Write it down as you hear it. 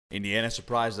Indiana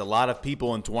surprised a lot of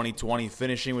people in 2020,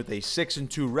 finishing with a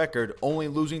 6-2 record, only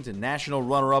losing to national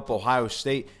runner-up Ohio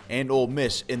State and Ole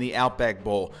Miss in the Outback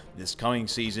Bowl. This coming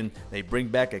season, they bring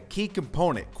back a key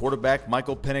component, quarterback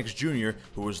Michael Penix Jr.,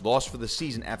 who was lost for the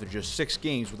season after just 6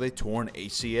 games with a torn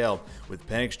ACL. With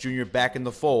Penix Jr. back in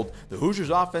the fold, the Hoosiers'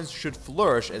 offense should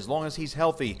flourish as long as he's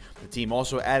healthy. The team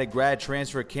also added grad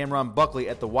transfer Cameron Buckley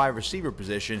at the wide receiver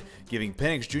position, giving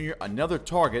Penix Jr. another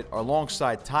target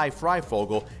alongside Ty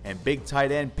Freifogel and big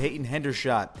tight end Peyton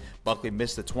Hendershot. Buckley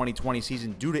missed the 2020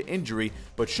 season due to injury,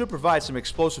 but should provide some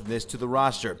explosiveness to the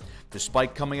roster.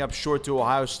 Despite coming up short to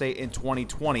Ohio State in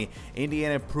 2020,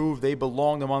 Indiana proved they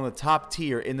belonged among the top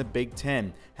tier in the Big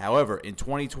Ten. However, in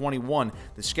 2021,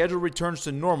 the schedule returns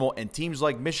to normal and teams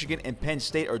like Michigan and Penn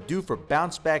State are due for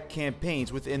bounce-back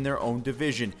campaigns within their own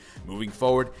division. Moving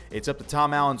forward, it's up to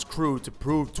Tom Allen's crew to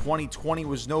prove 2020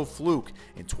 was no fluke.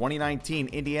 In 2019,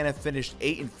 Indiana finished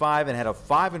 8-5 and had a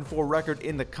 5-4 record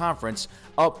in the conference,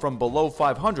 up from below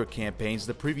 500 campaigns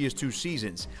the previous 2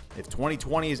 seasons. If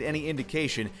 2020 is any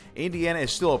indication, Indiana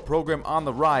is still a program on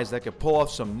the rise that could pull off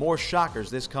some more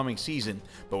shockers this coming season.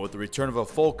 But with the return of a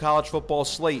full college football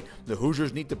slate, the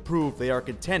Hoosiers need to prove they are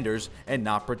contenders and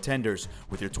not pretenders.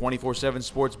 With your 247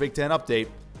 Sports Big Ten update,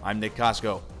 I'm Nick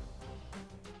Kosko.